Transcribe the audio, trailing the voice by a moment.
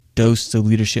Dose of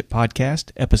Leadership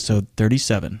Podcast, episode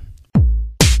 37.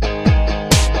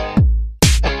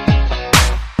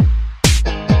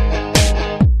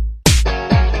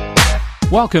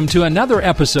 Welcome to another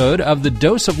episode of the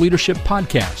Dose of Leadership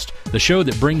Podcast, the show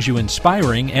that brings you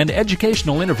inspiring and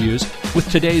educational interviews with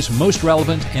today's most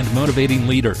relevant and motivating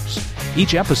leaders.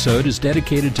 Each episode is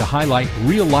dedicated to highlight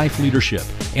real-life leadership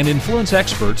and influence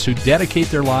experts who dedicate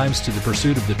their lives to the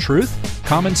pursuit of the truth,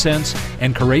 common sense,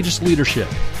 and courageous leadership.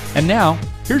 And now,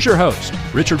 here's your host,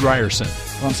 Richard Ryerson.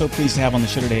 Well, I'm so pleased to have on the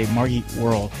show today Margie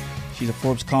Worrell. She's a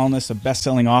Forbes columnist, a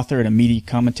best-selling author, and a media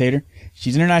commentator.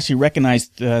 She's internationally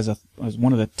recognized as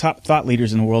one of the top thought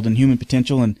leaders in the world in human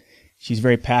potential, and she's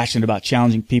very passionate about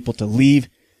challenging people to live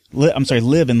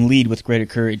and lead with greater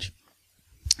courage.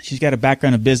 She's got a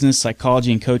background in business,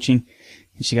 psychology, and coaching,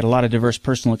 and she's got a lot of diverse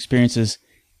personal experiences,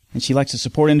 and she likes to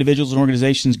support individuals and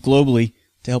organizations globally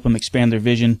to help them expand their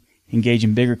vision, engage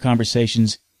in bigger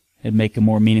conversations, and make a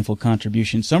more meaningful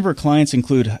contribution. Some of her clients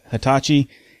include Hitachi,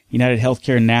 United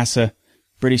Healthcare, NASA,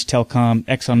 British Telecom,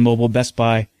 ExxonMobil, Best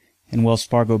Buy, and Wells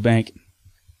Fargo Bank.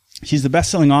 She's the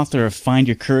best-selling author of Find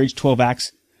Your Courage, 12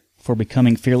 Acts for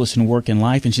Becoming Fearless in Work and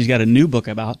Life, and she's got a new book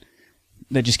that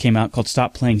just came out called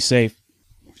Stop Playing Safe.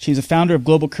 She's a founder of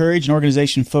Global Courage, an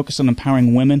organization focused on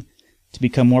empowering women to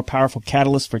become more powerful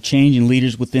catalysts for change and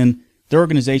leaders within their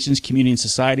organizations, community, and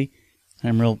society.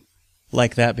 I'm real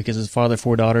like that because as a father of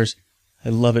 4 daughters, I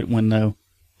love it when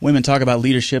women talk about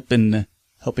leadership and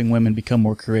helping women become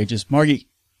more courageous. Margie,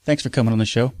 thanks for coming on the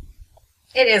show.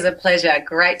 It is a pleasure.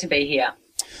 Great to be here.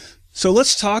 So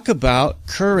let's talk about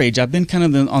courage. I've been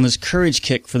kind of on this courage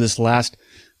kick for this last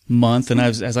month, and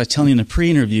as I was telling you in the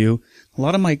pre-interview, a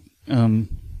lot of my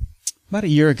about a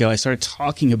year ago, I started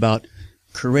talking about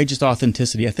courageous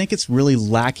authenticity. I think it's really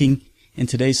lacking in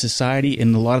today's society,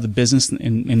 in a lot of the business,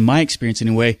 in my experience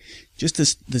anyway, just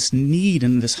this need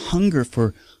and this hunger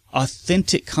for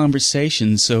authentic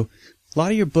conversations. So a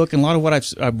lot of your book and a lot of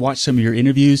what I've watched some of your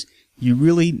interviews, you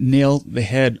really nail the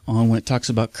head on when it talks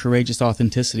about courageous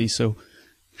authenticity. So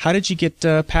how did you get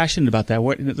passionate about that?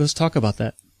 Let's talk about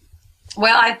that.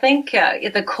 Well, I think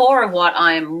at the core of what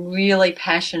I'm really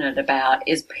passionate about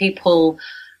is people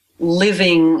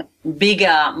living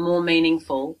bigger, more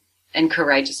meaningful and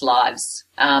courageous lives.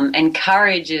 And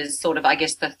courage is sort of, I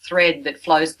guess, the thread that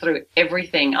flows through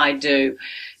everything I do.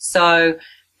 So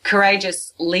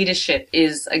courageous leadership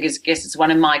is, I guess it's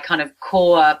one of my kind of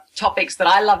core topics that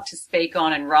I love to speak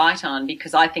on and write on,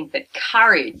 because I think that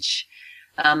courage,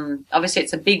 obviously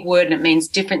it's a big word and it means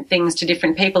different things to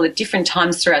different people at different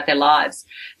times throughout their lives,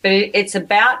 but it's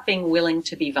about being willing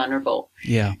to be vulnerable.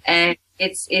 Yeah. And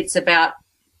it's about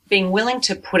being willing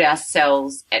to put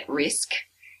ourselves at risk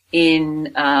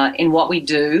in what we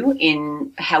do,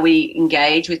 in how we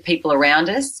engage with people around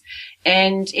us,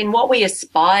 and in what we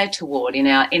aspire toward in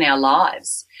our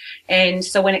lives. And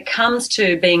so when it comes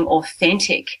to being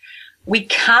authentic, we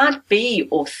can't be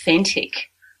authentic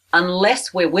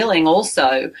unless we're willing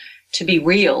also to be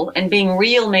real. And being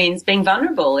real means being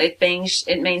vulnerable. It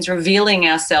means revealing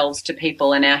ourselves to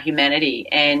people and our humanity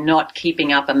and not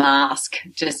keeping up a mask,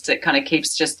 just that kind of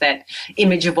keeps just that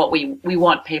image of what we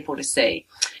want people to see.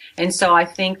 And so I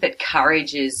think that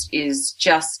courage is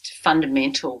just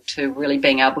fundamental to really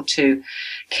being able to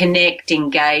connect,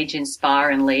 engage, inspire,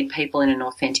 and lead people in an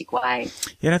authentic way.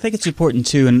 Yeah, and I think it's important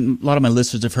too, and a lot of my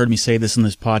listeners have heard me say this in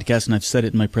this podcast, and I've said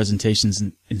it in my presentations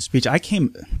and in speech. I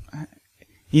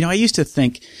used to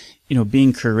think,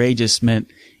 being courageous meant,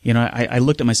 I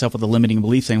looked at myself with a limiting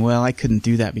belief saying, well, I couldn't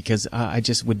do that because I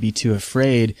just would be too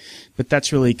afraid. But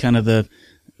that's really kind of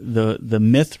the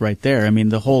myth right there. I mean,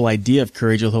 the whole idea of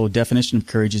courage, the whole definition of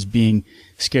courage is being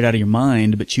scared out of your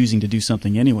mind, but choosing to do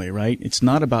something anyway, right? It's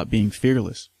not about being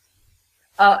fearless.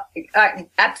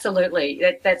 Absolutely.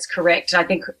 That's correct. I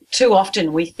think too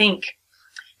often we think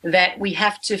that we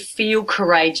have to feel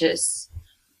courageous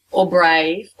or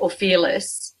brave or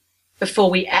fearless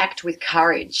before we act with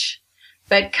courage.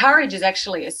 But courage is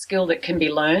actually a skill that can be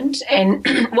learned. And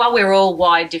while we're all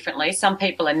wired differently, some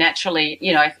people are naturally,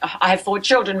 I have 4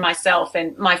 children myself,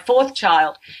 and my 4th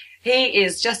child, he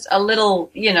is just a little,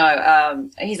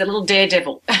 he's a little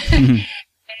daredevil. Mm-hmm.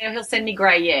 He'll send me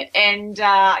grey yet. And,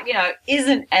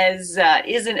 isn't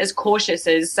as cautious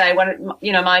as, say, my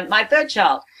 3rd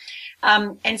child.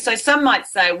 And so some might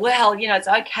say, well, it's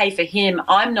okay for him.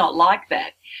 I'm not like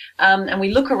that. And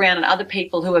we look around at other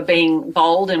people who are being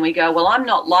bold and we go, well, I'm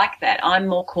not like that. I'm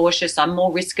more cautious. I'm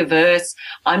more risk averse.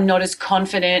 I'm not as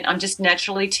confident. I'm just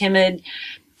naturally timid.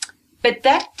 But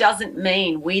that doesn't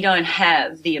mean we don't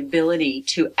have the ability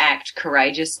to act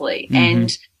courageously.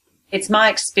 Mm-hmm. It's my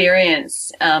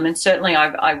experience, and certainly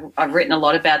I've written a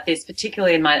lot about this,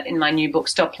 particularly in my new book,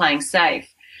 Stop Playing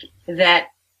Safe, that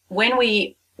when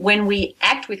we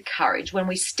act with courage, when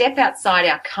we step outside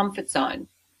our comfort zone,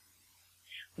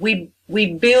 we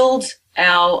build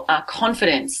our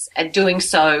confidence at doing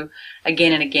so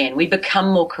again and again. We become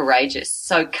more courageous.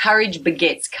 So courage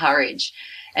begets courage.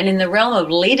 And in the realm of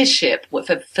leadership,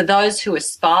 for those who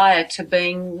aspire to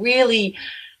being really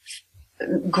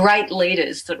great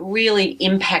leaders that really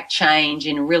impact change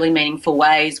in really meaningful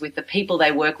ways with the people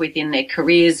they work with in their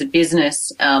careers,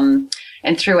 business, and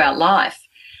throughout life,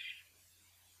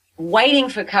 waiting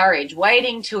for courage,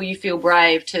 waiting till you feel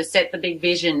brave to set the big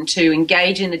vision, to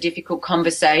engage in the difficult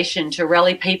conversation, to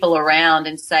rally people around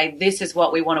and say, this is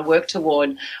what we want to work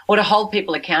toward, or to hold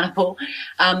people accountable.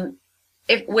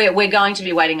 If we're going to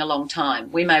be waiting a long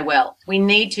time, we may well. We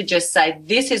need to just say,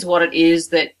 this is what it is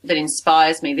that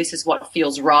inspires me. This is what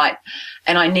feels right.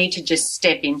 And I need to just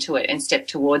step into it and step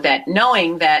toward that,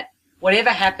 knowing that whatever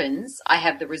happens, I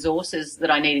have the resources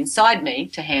that I need inside me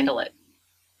to handle it.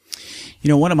 You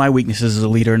know, one of my weaknesses as a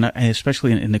leader, and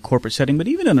especially in the corporate setting, but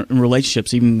even in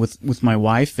relationships, even with my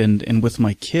wife and with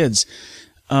my kids,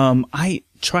 I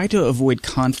try to avoid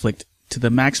conflict to the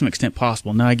maximum extent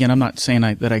possible. Now, again, I'm not saying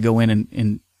that I go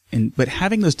in but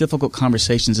having those difficult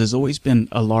conversations has always been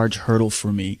a large hurdle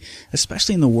for me,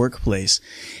 especially in the workplace.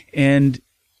 And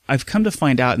I've come to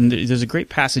find out, and there's a great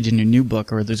passage in your new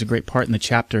book, or there's a great part in the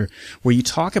chapter where you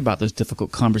talk about those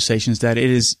difficult conversations, that it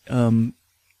is,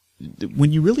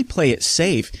 when you really play it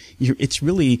safe, it's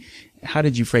really, how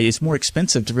did you phrase it? It's more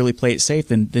expensive to really play it safe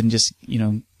than just,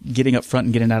 getting up front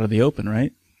and getting out of the open,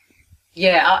 right?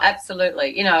 Yeah,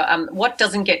 absolutely. What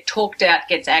doesn't get talked out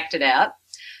gets acted out.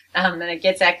 And it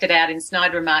gets acted out in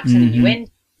snide remarks and innuendos.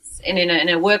 And in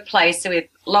a workplace with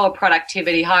lower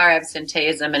productivity, higher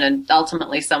absenteeism, and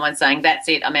ultimately someone saying, that's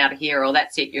it, I'm out of here, or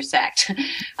that's it, you're sacked.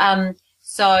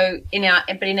 So in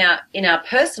our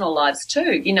personal lives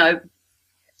too,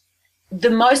 the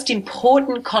most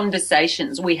important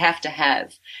conversations we have to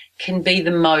have can be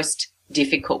the most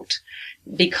difficult,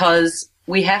 because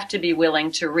we have to be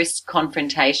willing to risk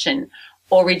confrontation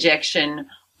or rejection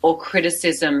or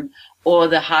criticism or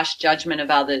the harsh judgment of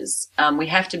others. We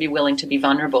have to be willing to be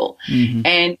vulnerable.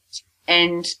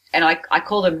 And I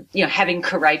call them, having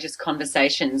courageous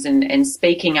conversations and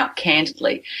speaking up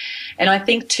candidly. And I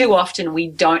think too often we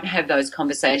don't have those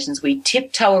conversations. We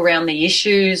tiptoe around the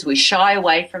issues. We shy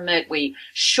away from it. We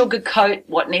sugarcoat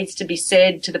what needs to be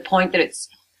said to the point that it's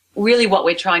really what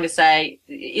we're trying to say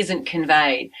isn't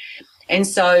conveyed. And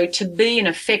so to be an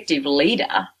effective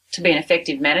leader, to be an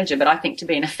effective manager, but I think to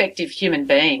be an effective human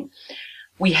being,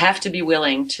 we have to be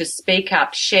willing to speak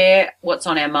up, share what's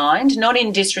on our mind, not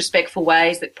in disrespectful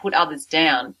ways that put others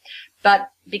down,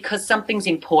 but because something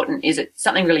really important is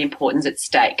at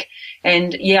stake.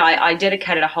 And yeah, I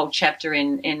dedicated a whole chapter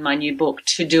in my new book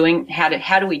to doing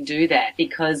how do we do that?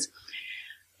 Because,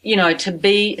 to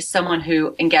be someone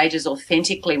who engages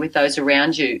authentically with those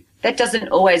around you, that doesn't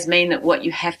always mean that what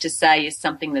you have to say is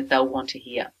something that they'll want to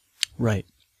hear. Right.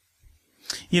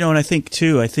 And I think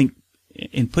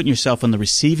in putting yourself on the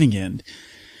receiving end,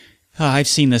 I've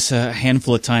seen this a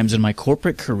handful of times in my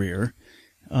corporate career,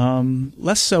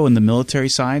 less so in the military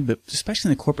side, but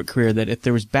especially in the corporate career, that if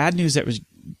there was bad news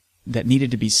that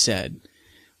needed to be said,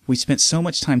 we spent so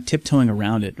much time tiptoeing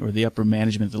around it, or the upper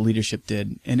management, the leadership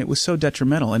did, and it was so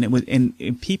detrimental. And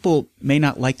and people may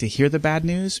not like to hear the bad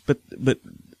news, but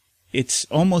it's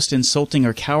almost insulting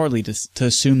or cowardly to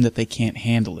assume that they can't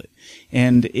handle it.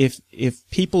 And if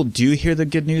people do hear the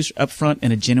good news up front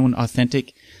in a genuine,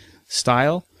 authentic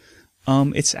style,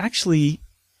 it's actually,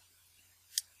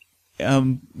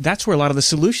 that's where a lot of the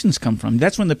solutions come from.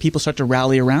 That's when the people start to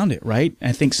rally around it, right?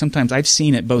 I think sometimes I've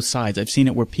seen it both sides. I've seen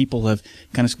it where people have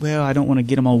kind of, I don't want to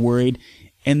get them all worried.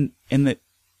 And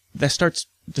there starts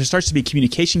to be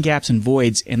communication gaps and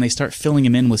voids, and they start filling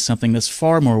them in with something that's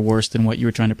far more worse than what you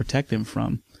were trying to protect them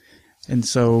from. And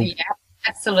so. Yeah,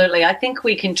 absolutely. I think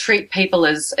we can treat people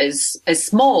as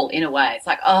small in a way. It's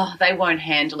like, they won't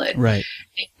handle it. Right.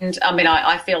 And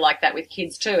I feel like that with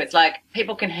kids too. It's like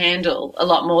people can handle a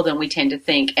lot more than we tend to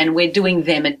think, and we're doing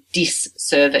them a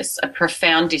disservice, a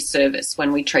profound disservice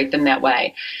when we treat them that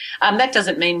way. That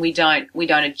doesn't mean we don't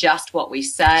adjust what we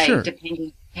say, sure,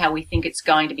 depending how we think it's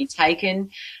going to be taken,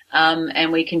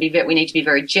 and we need to be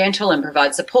very gentle and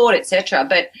provide support, etc.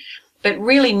 But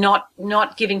really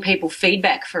not giving people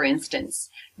feedback, for instance,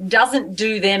 doesn't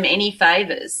do them any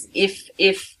favors if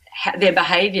their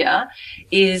behavior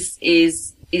is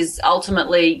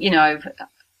ultimately,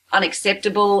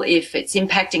 unacceptable, if it's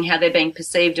impacting how they're being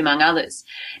perceived among others.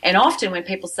 And often when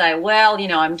people say, well, you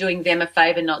know, I'm doing them a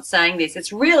favor not saying this,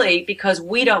 it's really because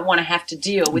we don't want to have to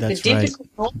deal with the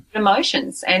difficult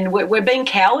emotions, and we're being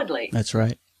cowardly. That's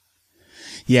right.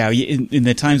 Yeah, in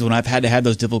the times when I've had to have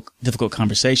those difficult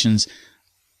conversations,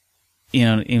 you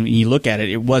know, and you look at it,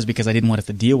 it was because I didn't want to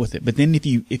have to deal with it. But then if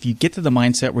you get to the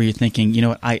mindset where you're thinking, you know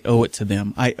what, I owe it to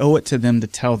them. I owe it to them to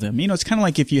tell them. You know, it's kind of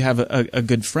like if you have a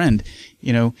good friend,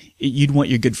 you know, you'd want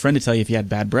your good friend to tell you if you had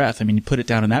bad breath. I mean, you put it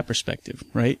down in that perspective,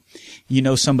 right? You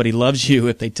know somebody loves you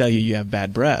if they tell you you have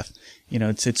bad breath. You know,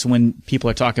 it's when people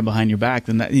are talking behind your back,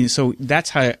 then that, you know, so that's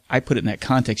how I put it in that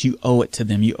context. You owe it to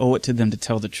them. You owe it to them to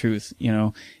tell the truth, you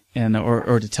know, and,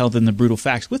 or to tell them the brutal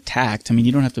facts with tact. I mean,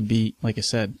 you don't have to be, like I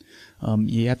said,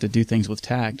 you have to do things with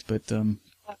tact, but,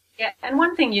 yeah. And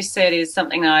one thing you said is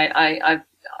something I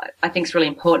think is really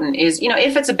important is, you know,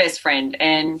 if it's a best friend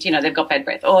and, you know, they've got bad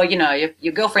breath, or, you know,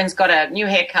 your girlfriend's got a new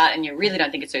haircut and you really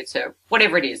don't think it suits her,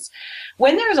 whatever it is.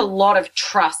 When there is a lot of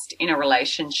trust in a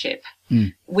relationship,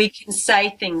 we can say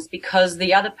things because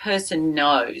the other person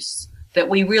knows that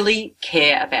we really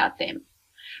care about them.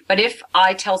 But if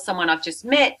I tell someone I've just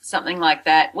met something like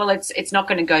that, well, it's not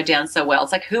going to go down so well.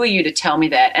 It's like, who are you to tell me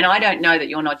that? And I don't know that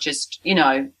you're not just, you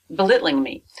know, belittling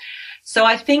me. So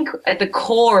I think at the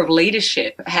core of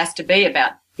leadership has to be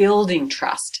about building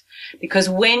trust. Because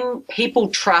when people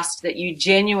trust that you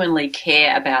genuinely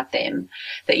care about them,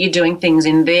 that you're doing things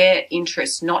in their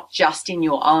interest, not just in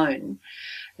your own,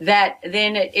 that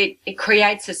then it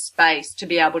creates a space to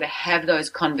be able to have those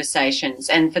conversations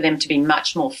and for them to be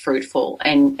much more fruitful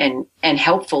and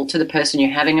helpful to the person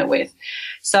you're having it with.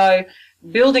 So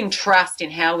building trust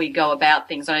in how we go about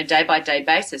things on a day-by-day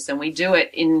basis, and we do it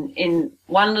in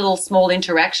one little small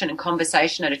interaction and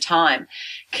conversation at a time,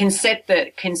 can set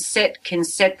the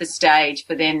stage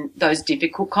for then those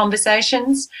difficult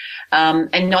conversations,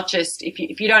 and not just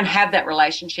if you don't have that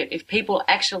relationship, if people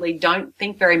actually don't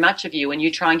think very much of you and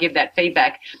you try and give that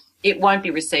feedback, it won't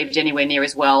be received anywhere near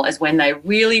as well as when they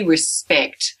really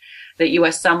respect that you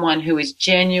are someone who is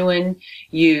genuine.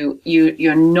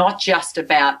 You're not just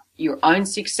about your own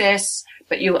success,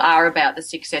 but you are about the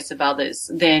success of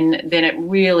others. Then it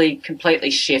really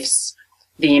completely shifts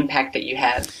the impact that you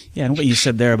have. Yeah, and what you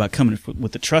said there about coming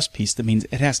with the trust piece, that means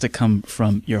it has to come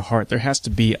from your heart. There has to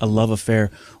be a love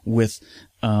affair with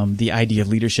the idea of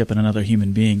leadership in another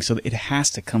human being. So it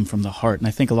has to come from the heart. And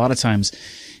I think a lot of times,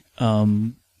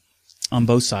 on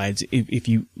both sides, if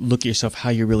you look at yourself,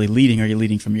 how you're really leading, are you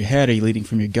leading from your head? Are you leading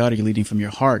from your gut? Are you leading from your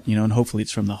heart? You know, and hopefully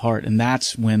it's from the heart. And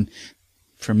that's when,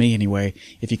 for me anyway,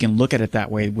 if you can look at it that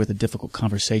way, where the difficult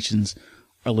conversations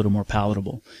are a little more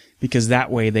palatable, because that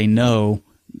way they know,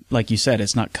 like you said,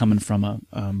 it's not coming from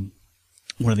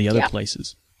one of the other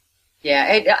places.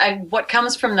 Yeah, what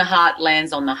comes from the heart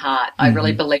lands on the heart. I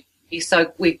really believe.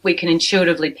 So we can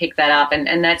intuitively pick that up,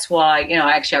 and that's why, you know,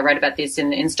 actually I wrote about this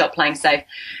in Stop Playing Safe.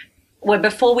 Well,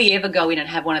 before we ever go in and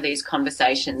have one of these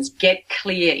conversations, get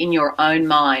clear in your own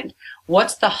mind,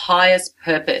 what's the highest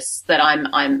purpose that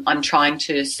I'm trying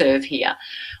to serve here?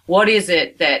 What is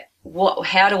it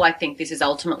how do I think this is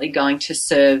ultimately going to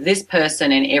serve this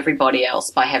person and everybody else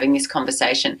by having this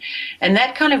conversation? And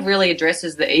that kind of really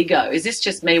addresses the ego. Is this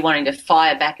just me wanting to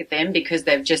fire back at them because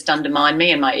they've just undermined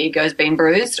me and my ego's been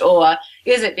bruised? Or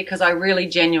is it because I really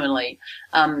genuinely,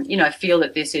 feel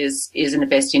that this is in the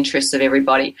best interests of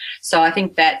everybody? So I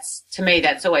think to me,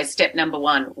 that's always step number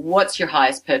one. What's your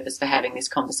highest purpose for having this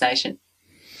conversation?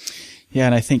 Yeah,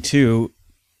 and I think too,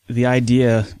 the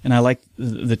idea, and I like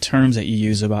the terms that you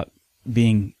use about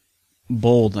being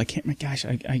bold.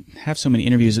 I have so many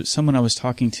interviews. It was someone I was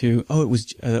talking to. Oh, it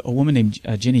was a woman named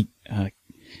Jenny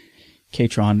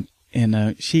Catron,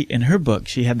 and she, in her book,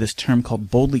 she had this term called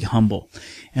boldly humble,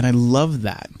 and I love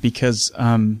that because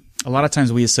a lot of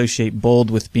times we associate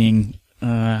bold with being,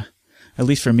 at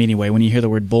least for me anyway, when you hear the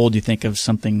word bold, you think of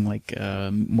something like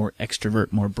more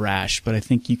extrovert, more brash. But I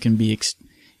think you can be,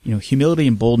 humility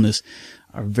and boldness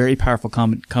are a very powerful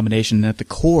combination at the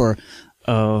core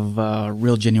of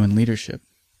real, genuine leadership.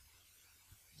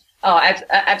 Oh,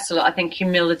 absolutely. I think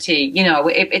humility,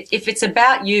 if it's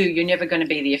about you, you're never going to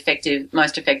be the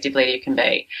most effective leader you can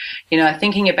be.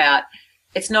 Thinking about,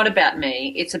 it's not about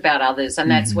me, it's about others. And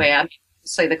that's where,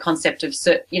 obviously, the concept of,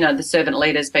 the servant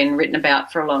leader has been written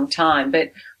about for a long time.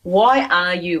 But why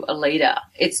are you a leader?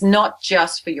 It's not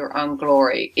just for your own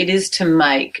glory. It is to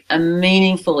make a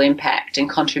meaningful impact and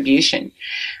contribution.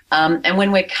 And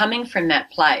when we're coming from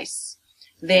that place,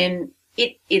 then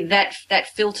that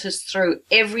filters through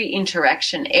every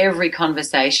interaction, every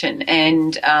conversation,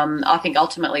 and I think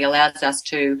ultimately allows us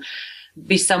to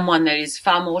be someone that is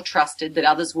far more trusted, that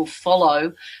others will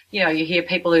follow. You know, you hear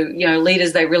people who, you know,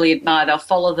 leaders they really admire, they'll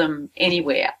follow them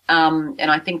anywhere. And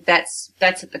I think that's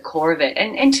at the core of it.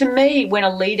 And to me, when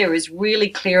a leader is really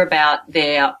clear about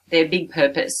their big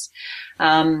purpose,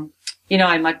 you know,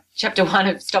 in my chapter 1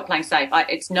 of Stop Playing Safe,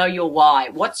 it's know your why.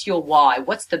 What's your why?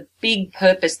 What's the big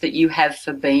purpose that you have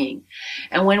for being?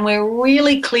 And when we're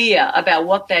really clear about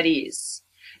what that is,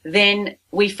 then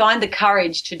we find the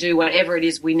courage to do whatever it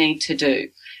is we need to do.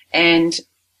 And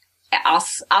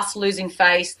us losing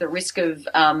face, the risk of,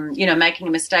 you know, making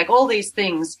a mistake, all these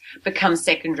things become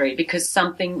secondary because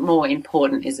something more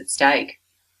important is at stake.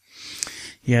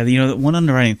 Yeah, you know, the one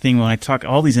underwriting thing when I talk,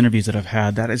 all these interviews that I've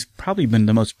had, that has probably been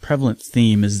the most prevalent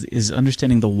theme is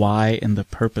understanding the why and the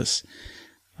purpose.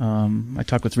 I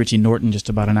talked with Richie Norton just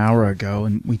about an hour ago,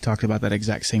 and we talked about that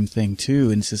exact same thing too.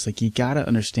 And it's just like, you gotta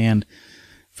understand,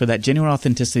 for that genuine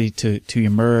authenticity to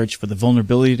emerge, for the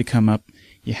vulnerability to come up,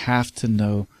 you have to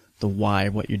know the why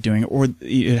of what you're doing, or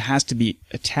it has to be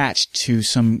attached to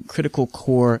some critical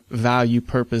core value,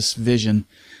 purpose, vision.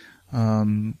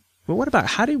 But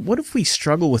what if we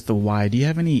struggle with the why? Do you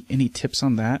have any tips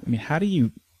on that? I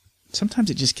mean, sometimes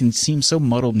it just can seem so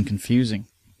muddled and confusing.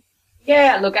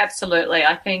 Yeah, look, absolutely.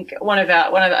 I think one of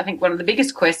the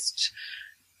biggest quests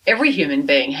every human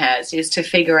being has is to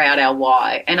figure out our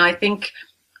why. And I think,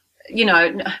 you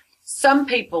know, some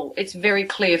people, it's very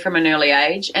clear from an early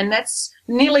age, and that's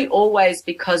nearly always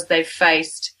because they've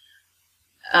faced,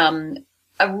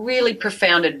 a really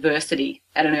profound adversity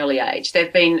at an early age.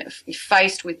 They've been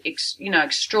faced with,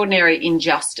 extraordinary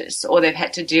injustice, or they've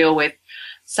had to deal with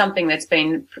something that's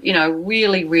been, you know,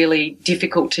 really, really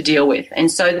difficult to deal with.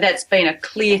 And so that's been a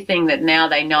clear thing that now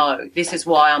they know, this is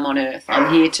why I'm on earth.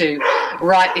 I'm here to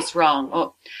right this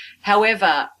wrong.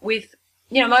 However, with,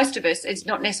 you know, most of us, it's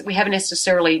not we haven't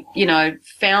necessarily, you know,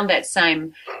 found that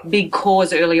same big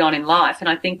cause early on in life. And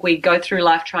I think we go through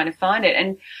life trying to find it.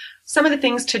 And some of the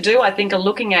things to do, I think, are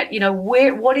looking at, you know,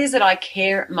 what is it I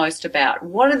care most about?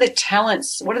 What are the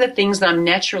talents? What are the things that I'm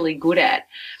naturally good at?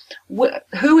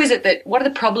 Who is it what are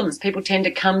the problems people tend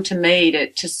to come to me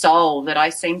to solve, that I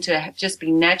seem to just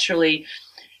be naturally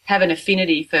have an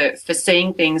affinity for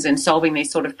seeing things and solving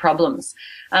these sort of problems?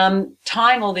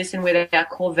 Tying all this in with our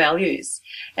core values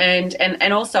and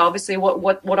also obviously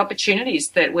what opportunities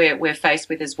that we're faced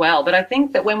with as well. But I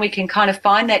think that when we can kind of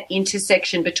find that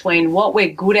intersection between what we're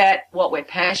good at, what we're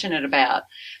passionate about,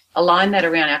 align that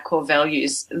around our core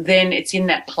values, then it's in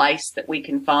that place that we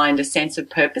can find a sense of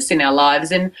purpose in our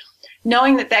lives, and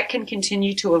knowing that can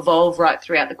continue to evolve right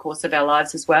throughout the course of our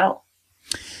lives as well.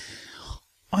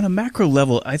 On a macro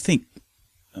level, I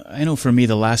know for me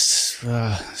the last,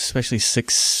 especially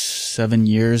 6-7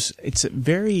 years, it's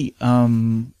very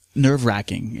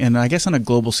nerve-wracking. And I guess on a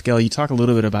global scale, you talk a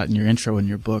little bit about in your intro in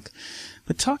your book,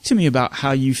 but talk to me about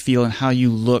how you feel and how you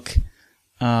look,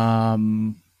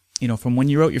 you know, from when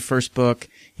you wrote your first book.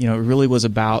 You know, it really was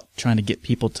about trying to get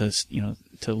people to, you know,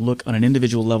 to look on an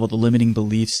individual level, the limiting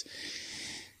beliefs.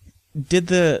 Did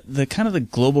the kind of the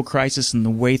global crisis and the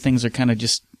way things are kind of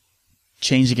just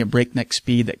changing at breakneck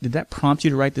speed, did that prompt you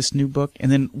to write this new book?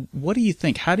 And then what do you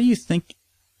think? How do you think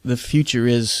the future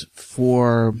is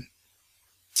for,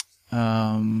 you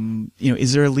know,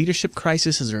 is there a leadership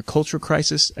crisis? Is there a cultural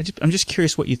crisis? I'm just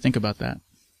curious what you think about that.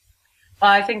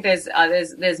 I think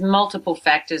there's multiple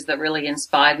factors that really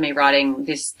inspired me writing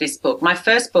this book. My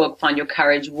first book, Find Your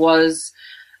Courage, was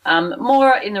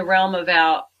more in the realm of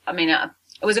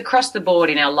it was across the board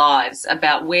in our lives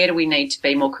about where do we need to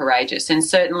be more courageous, and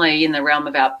certainly in the realm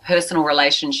of our personal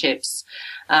relationships.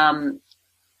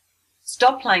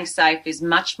 Stop Playing Safe is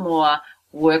much more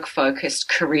work-focused,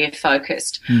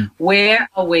 career-focused. Where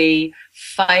are we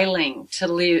failing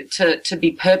to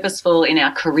be purposeful in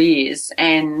our careers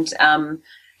and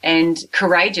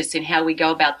courageous in how we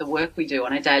go about the work we do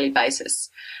on a daily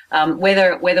basis?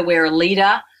 Whether we're a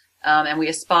leader, and we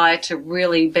aspire to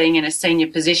really being in a senior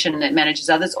position that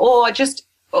manages others, or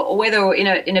whether we're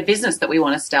in a business that we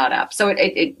want to start up. So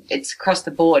it's across the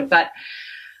board. But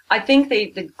I think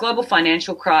the global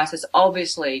financial crisis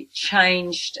obviously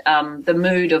changed the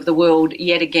mood of the world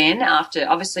yet again, after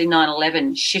obviously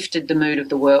 9/11 shifted the mood of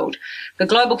the world. The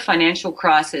global financial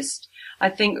crisis, I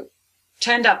think,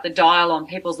 turned up the dial on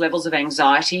people's levels of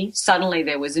anxiety. Suddenly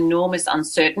there was enormous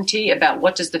uncertainty about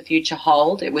what does the future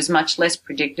hold. It was much less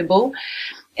predictable.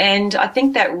 And I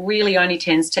think that really only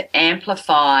tends to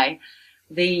amplify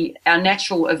our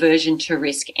natural aversion to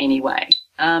risk anyway.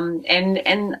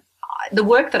 And the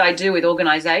work that I do with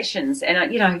organizations,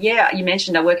 and, you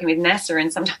mentioned I'm working with NASA,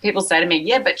 and sometimes people say to me,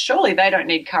 yeah, but surely they don't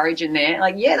need courage in there.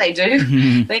 Like, yeah, they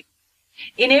do.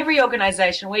 in every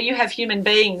organization where you have human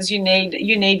beings, you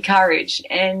need courage.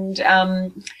 And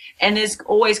there's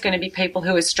always going to be people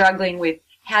who are struggling with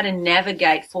how to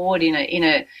navigate forward in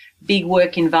a big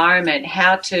work environment,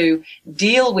 how to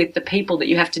deal with the people that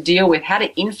you have to deal with, how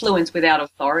to influence without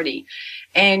authority.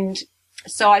 And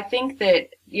so I think that,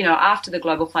 after the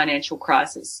global financial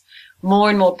crisis, more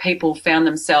and more people found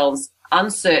themselves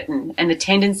uncertain, and the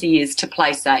tendency is to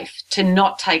play safe, to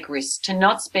not take risks, to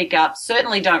not speak up.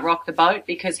 Certainly don't rock the boat,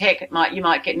 because heck, you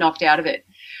might get knocked out of it.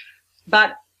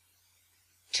 But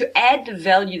to add the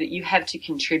value that you have to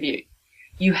contribute,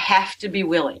 you have to be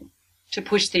willing to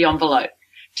push the envelope,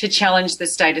 to challenge the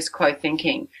status quo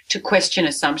thinking, to question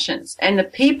assumptions. And the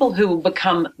people who will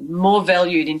become more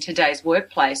valued in today's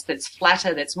workplace, that's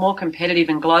flatter, that's more competitive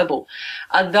and global,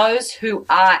 are those who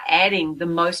are adding the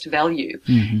most value,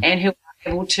 and who are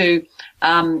able to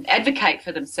advocate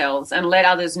for themselves and let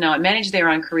others know, manage their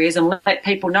own careers, and let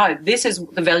people know this is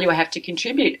the value I have to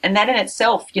contribute. And that in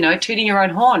itself, tooting your own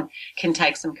horn can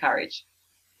take some courage.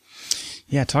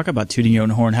 Yeah, talk about tooting your own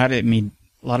horn.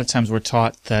 A lot of times we're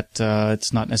taught that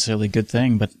it's not necessarily a good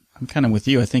thing, but I'm kind of with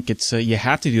you. I think it's you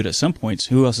have to do it at some points.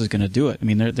 Who else is going to do it? I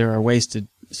mean, there are ways to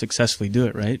successfully do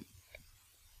it, right?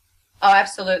 Oh,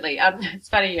 absolutely. It's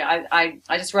funny. I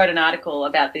just wrote an article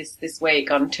about this week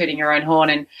on tooting your own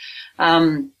horn,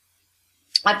 and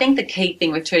I think the key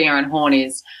thing with tooting your own horn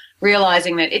is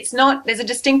realizing that there's a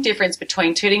distinct difference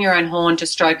between tooting your own horn to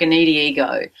stroke a needy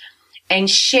ego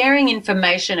and sharing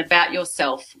information about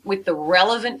yourself with the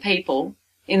relevant people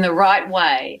in the right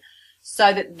way,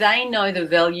 so that they know the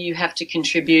value you have to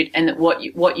contribute and that what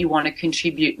you want to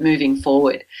contribute moving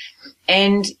forward.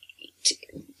 And,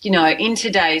 in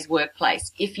today's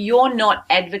workplace, if you're not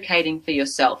advocating for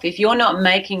yourself, if you're not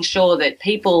making sure that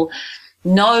people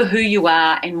know who you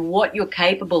are and what you're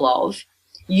capable of,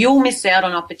 you'll miss out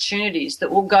on opportunities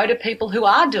that will go to people who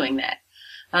are doing that.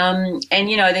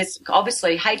 There's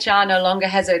obviously HR no longer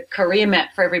has a career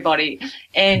map for everybody,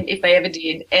 and if they ever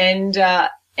did,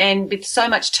 and with so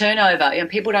much turnover,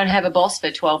 people don't have a boss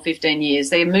for 12, 15 years.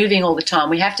 They're moving all the time.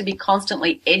 We have to be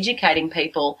constantly educating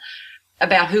people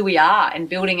about who we are and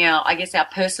building our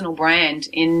personal brand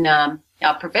in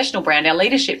our professional brand, our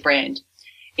leadership brand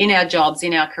in our jobs,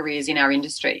 in our careers, in our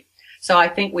industry. So I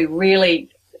think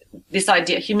this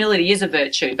idea, humility is a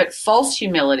virtue, but false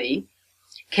humility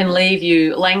can leave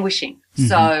you languishing.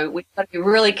 So we've got to be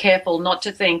really careful not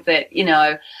to think that,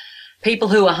 people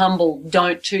who are humble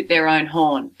don't toot their own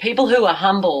horn. People who are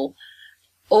humble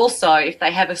also, if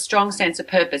they have a strong sense of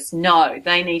purpose, know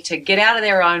they need to get out of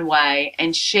their own way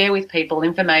and share with people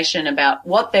information about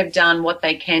what they've done, what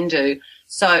they can do,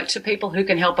 so to people who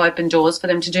can help open doors for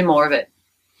them to do more of it.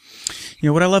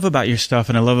 What I love about your stuff,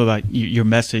 and I love about your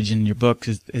message and your book,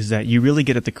 is that you really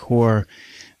get at the core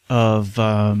of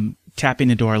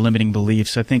tapping into our limiting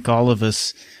beliefs. I think all of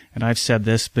us, and I've said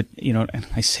this, but, and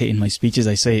I say it in my speeches,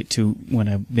 I say it too when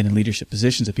I've been in leadership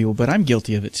positions of people, but I'm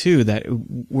guilty of it too, that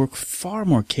we're far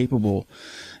more capable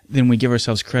than we give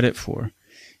ourselves credit for.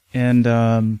 And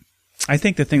I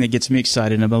think the thing that gets me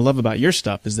excited and I love about your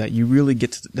stuff is that you really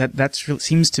get to, that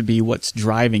seems to be what's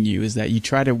driving you, is that you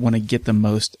try to want to get the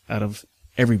most out of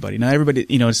everybody. Now, everybody,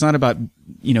 it's not about,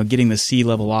 getting the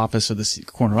C-level office or the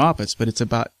corner office, but it's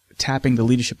about tapping the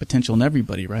leadership potential in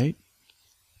everybody, right?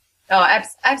 Oh,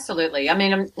 absolutely. I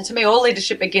mean, to me, all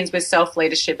leadership begins with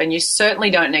self-leadership, and you certainly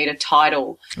don't need a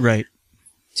title right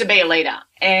to be a leader.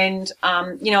 And,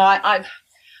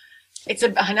 it's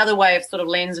another way of sort of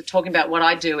lens of talking about what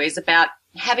I do is about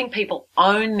having people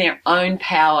own their own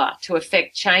power to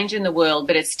affect change in the world,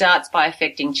 but it starts by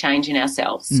affecting change in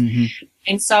ourselves.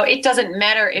 And so it doesn't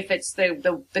matter if it's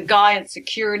the guy in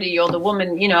security or the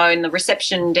woman, in the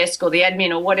reception desk or the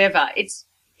admin or whatever.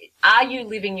 Are you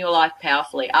living your life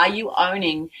powerfully? Are you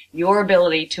owning your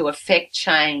ability to affect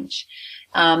change?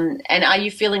 And are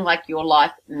you feeling like your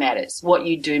life matters? What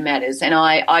you do matters. And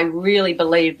I really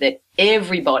believe that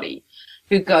everybody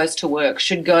who goes to work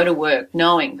should go to work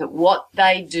knowing that what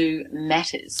they do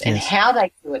matters, and how they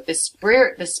do it, the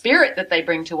spirit that they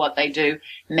bring to what they do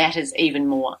matters even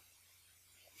more.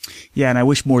 Yeah, and I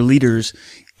wish more leaders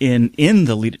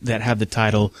that have the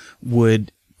title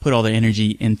would put all their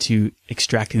energy into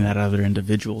extracting that out of their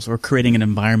individuals, or creating an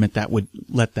environment that would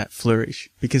let that flourish.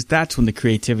 Because that's when the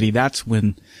creativity, that's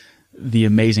when the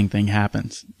amazing thing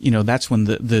happens. That's when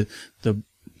the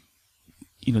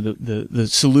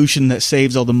solution that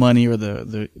saves all the money, or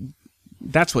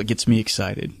that's what gets me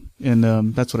excited.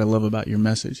 And that's what I love about your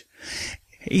message.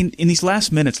 In these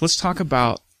last minutes, let's talk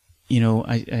about,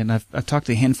 I've talked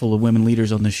to a handful of women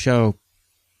leaders on the show,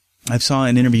 I saw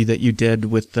an interview that you did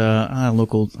with a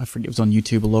local, I forget, it was on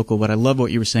YouTube, a local, but I love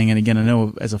what you were saying. And again, I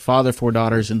know as a father, 4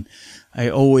 daughters, and I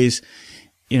always,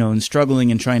 and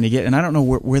struggling and trying to get, and I don't know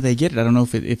where they get it. I don't know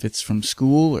if it's from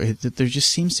school or there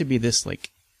just seems to be this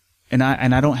and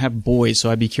I don't have boys, so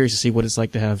I'd be curious to see what it's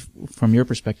like to have from your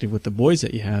perspective with the boys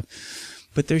that you have.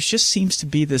 But there just seems to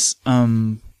be this,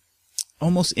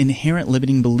 almost inherent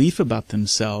limiting belief about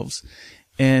themselves.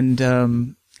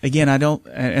 And, again, I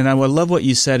love what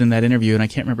you said in that interview, and I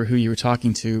can't remember who you were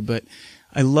talking to, but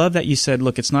I love that you said,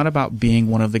 look, it's not about being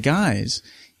one of the guys,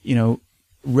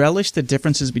 relish the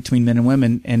differences between men and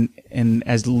women, and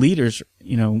as leaders,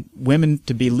 women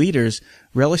to be leaders,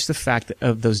 relish the fact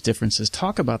of those differences.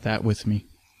 Talk about that with me.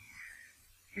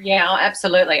 Yeah,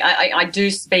 absolutely. I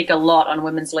do speak a lot on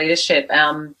women's leadership,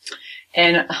 and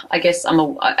I guess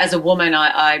as a woman,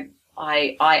 I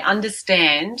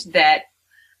understand that.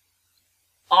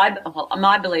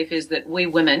 My belief is that we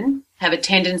women have a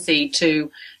tendency to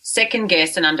second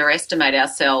guess and underestimate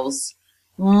ourselves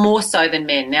more so than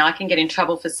men. Now, I can get in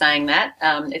trouble for saying that.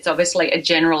 It's obviously a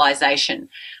generalization,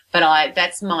 but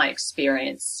that's my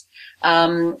experience.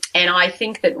 And I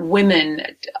think that women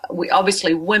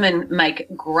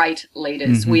make great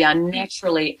leaders. Mm-hmm. We are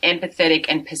naturally empathetic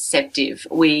and perceptive.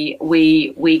 We're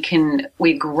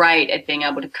great at being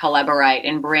able to collaborate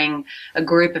and bring a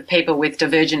group of people with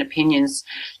divergent opinions,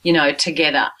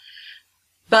 together.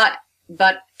 But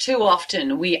too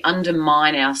often we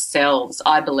undermine ourselves,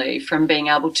 I believe, from being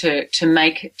able to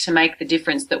make the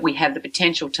difference that we have the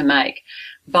potential to make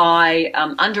by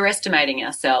underestimating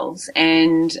ourselves.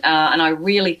 And I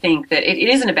really think that it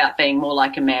isn't about being more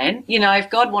like a man. If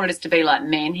God wanted us to be like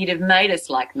men, he'd have made us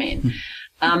like men.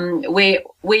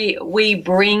 We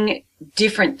bring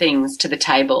different things to the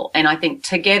table. And I think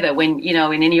together when,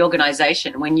 in any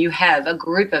organization, when you have a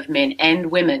group of men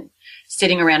and women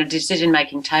sitting around a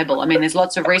decision-making table, there's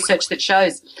lots of research that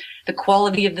shows the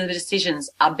quality of the decisions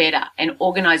are better, and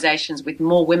organizations with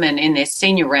more women in their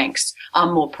senior ranks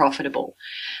are more profitable.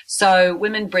 So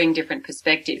women bring different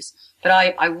perspectives. But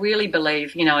I really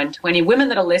believe, and to any women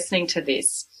that are listening to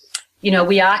this,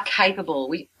 we are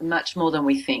capable, much more than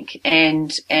we think.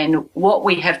 And what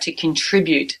we have to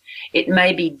contribute, it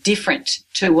may be different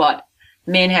to what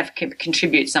men have to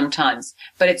contribute sometimes,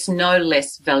 but it's no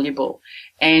less valuable.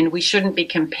 And we shouldn't be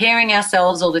comparing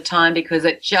ourselves all the time because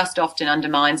it just often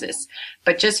undermines us.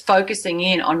 But just focusing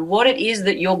in on what it is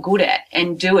that you're good at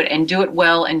and do it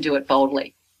well and do it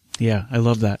boldly. Yeah, I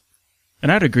love that.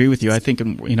 And I'd agree with you. I think,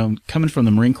 coming from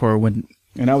the Marine Corps, and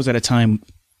I was at a time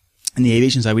in the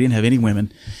aviation side, we didn't have any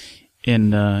women in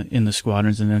the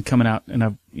squadrons, and then coming out, and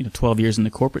I've 12 years in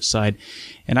the corporate side,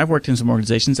 and I've worked in some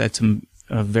organizations at some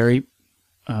very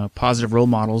positive role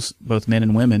models, both men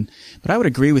and women. But I would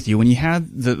agree with you when you have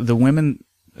the women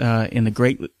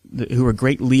who are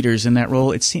great leaders in that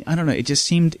role. It seemed, I don't know, it just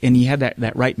seemed, and you had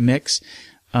that right mix.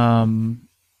 I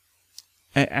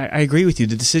agree with you.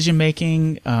 The decision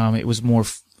making, it was more.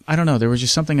 I don't know. There was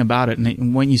just something about it,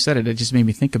 and when you said it, it just made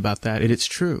me think about that. It's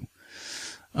true.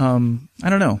 I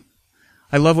don't know.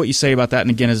 I love what you say about that. And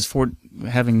again, as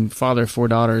having father of 4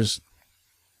 daughters,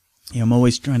 I'm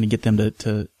always trying to get them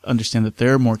to understand that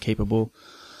they're more capable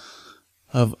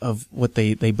of what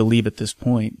they believe at this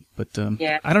point. But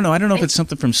I don't know. I don't know if it's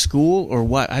something from school or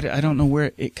what. I don't know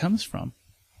where it comes from.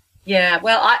 Yeah,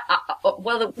 well,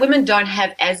 the women don't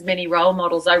have as many role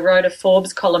models. I wrote a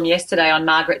Forbes column yesterday on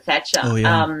Margaret Thatcher. Oh,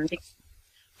 yeah.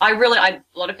 A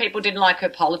lot of people didn't like her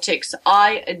politics.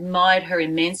 I admired her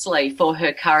immensely for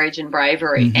her courage and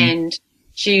bravery. Mm-hmm. And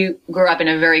she grew up in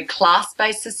a very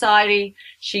class-based society.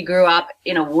 She grew up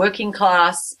in a working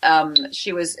class.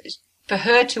 For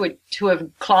her to have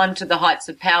climbed to the heights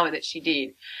of power that she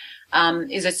did,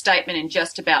 is a statement in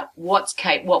just about what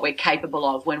we're capable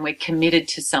of when we're committed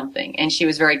to something. And she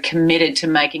was very committed to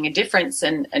making a difference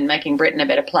and making Britain a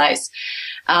better place.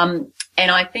 And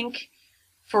I think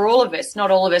for all of us,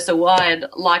 not all of us are wired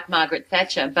like Margaret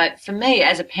Thatcher, but for me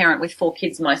as a parent with 4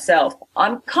 kids myself,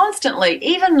 I'm constantly,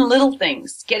 even little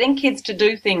things, getting kids to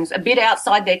do things a bit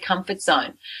outside their comfort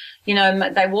zone.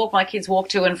 My kids walk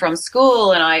to and from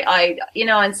school, and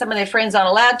and some of their friends aren't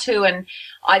allowed to, and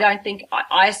I don't think,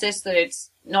 I assess that it's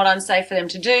not unsafe for them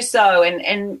to do so.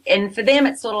 And for them,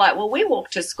 it's sort of like, well, we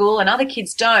walk to school and other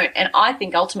kids don't. And I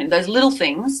think ultimately those little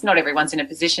things, not everyone's in a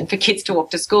position for kids to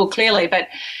walk to school, clearly, but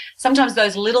sometimes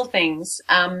those little things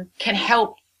can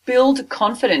help build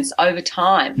confidence over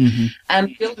time,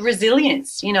 and build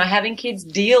resilience, having kids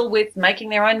deal with making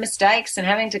their own mistakes and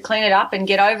having to clean it up and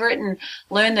get over it and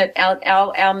learn that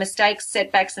our mistakes,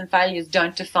 setbacks and failures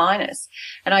don't define us.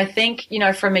 And I think,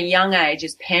 from a young age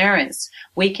as parents,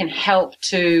 we can help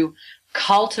to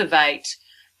cultivate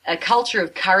a culture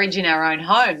of courage in our own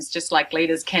homes, just like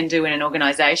leaders can do in an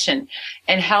organization,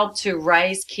 and help to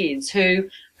raise kids who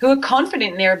are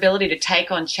confident in their ability to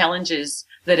take on challenges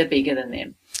that are bigger than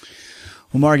them.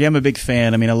 Well, Margie, I'm a big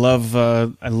fan. I mean, I love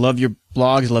your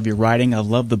blogs, I love your writing, I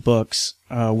love the books.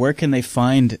 Where can they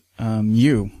find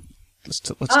you?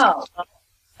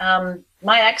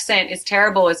 My accent is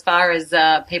terrible as far as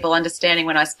people understanding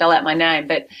when I spell out my name,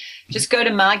 but just go to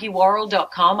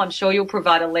margieworrell.com. I'm sure you'll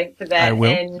provide a link for that. I will.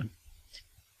 And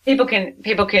people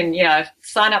can,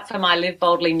 sign up for my Live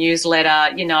Boldly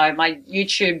newsletter, my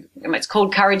YouTube, it's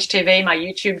called Courage TV, my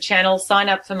YouTube channel. Sign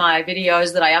up for my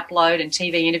videos that I upload and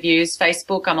TV interviews.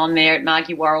 Facebook, I'm on there at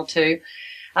Margie Worrell too.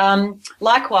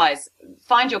 Likewise,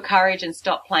 Find Your Courage and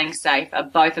Stop Playing Safe are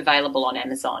both available on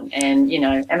Amazon. And,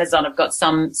 Amazon have got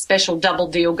some special double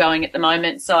deal going at the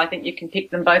moment, so I think you can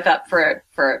pick them both up for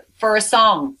a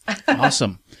song.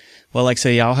 Awesome. Well, like I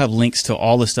say, I'll have links to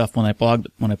all the stuff when I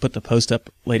put the post up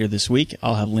later this week.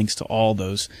 I'll have links to all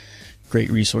those great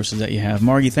resources that you have.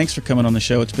 Margie, thanks for coming on the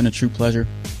show. It's been a true pleasure.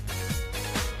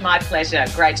 My pleasure.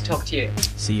 Great to talk to you.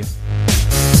 See you.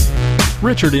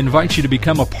 Richard invites you to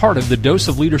become a part of the Dose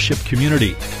of Leadership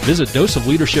community. Visit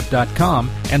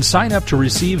doseofleadership.com and sign up to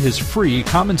receive his free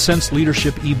Common Sense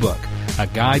Leadership ebook, a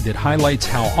guide that highlights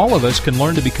how all of us can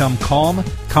learn to become calm,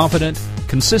 confident,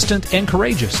 consistent, and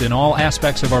courageous in all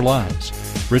aspects of our lives.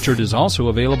 Richard is also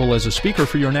available as a speaker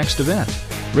for your next event.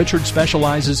 Richard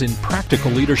specializes in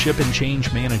practical leadership and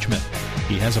change management.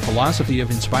 He has a philosophy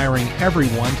of inspiring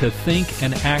everyone to think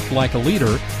and act like a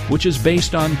leader, which is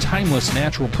based on timeless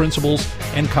natural principles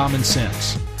and common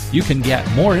sense. You can get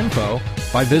more info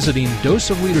by visiting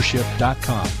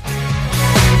doseofleadership.com.